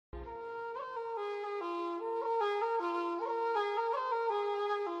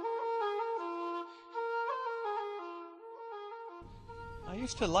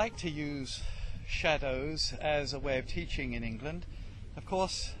used to like to use shadows as a way of teaching in England. Of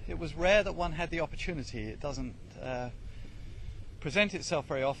course, it was rare that one had the opportunity. It doesn't present itself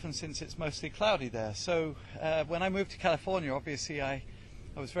very often since it's mostly cloudy there. So when I moved to California, obviously I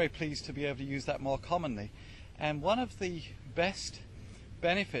was very pleased to be able to use that more commonly. And one of the best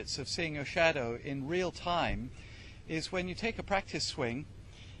benefits of seeing your shadow in real time is when you take a practice swing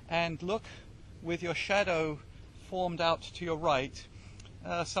and look with your shadow formed out to your right,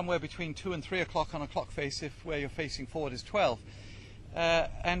 somewhere between 2 and 3 o'clock on a clock face if where you're facing forward is 12,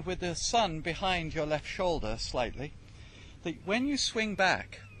 and with the sun behind your left shoulder slightly, that when you swing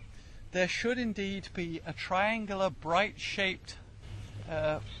back there should indeed be a triangular bright shaped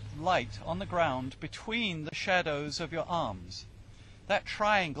light on the ground between the shadows of your arms. That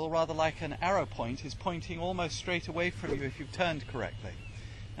triangle, rather like an arrow point, is pointing almost straight away from you if you've turned correctly.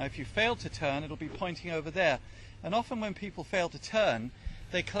 Now if you fail to turn, it'll be pointing over there. And often when people fail to turn,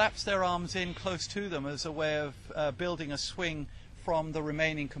 they collapse their arms in close to them as a way of building a swing from the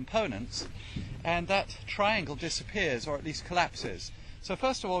remaining components, and that triangle disappears, or at least collapses. So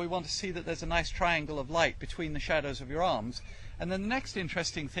first of all, we want to see that there's a nice triangle of light between the shadows of your arms. And then the next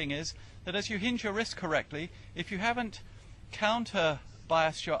interesting thing is that as you hinge your wrist correctly, if you haven't counter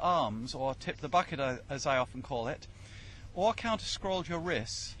biased your arms, or tipped the bucket as I often call it, or counter scrolled your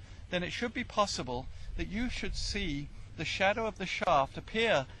wrists, then it should be possible that you should see the shadow of the shaft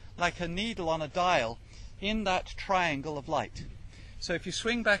appear like a needle on a dial in that triangle of light. So if you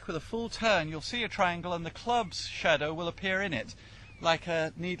swing back with a full turn, you'll see a triangle and the club's shadow will appear in it like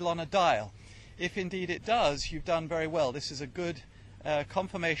a needle on a dial. If indeed it does, you've done very well. This is a good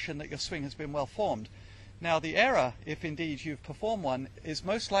confirmation that your swing has been well formed. Now the error, if indeed you've performed one, is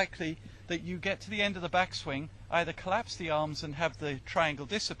most likely that you get to the end of the backswing, either collapse the arms and have the triangle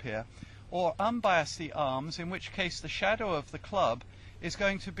disappear, or unbias the arms, in which case the shadow of the club is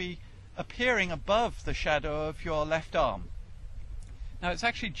going to be appearing above the shadow of your left arm. Now it's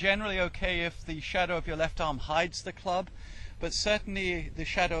actually generally okay if the shadow of your left arm hides the club, but certainly the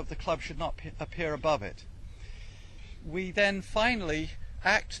shadow of the club should not appear above it. We then finally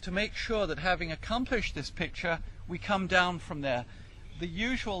act to make sure that having accomplished this picture, we come down from there. The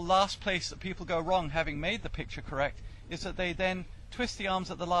usual last place that people go wrong, having made the picture correct, is that they then twist the arms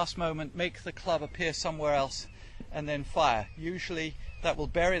at the last moment, make the club appear somewhere else, and then fire. Usually that will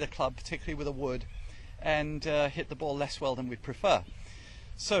bury the club, particularly with a wood, and hit the ball less well than we'd prefer.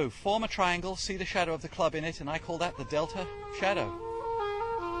 So form a triangle, see the shadow of the club in it, and I call that the delta shadow.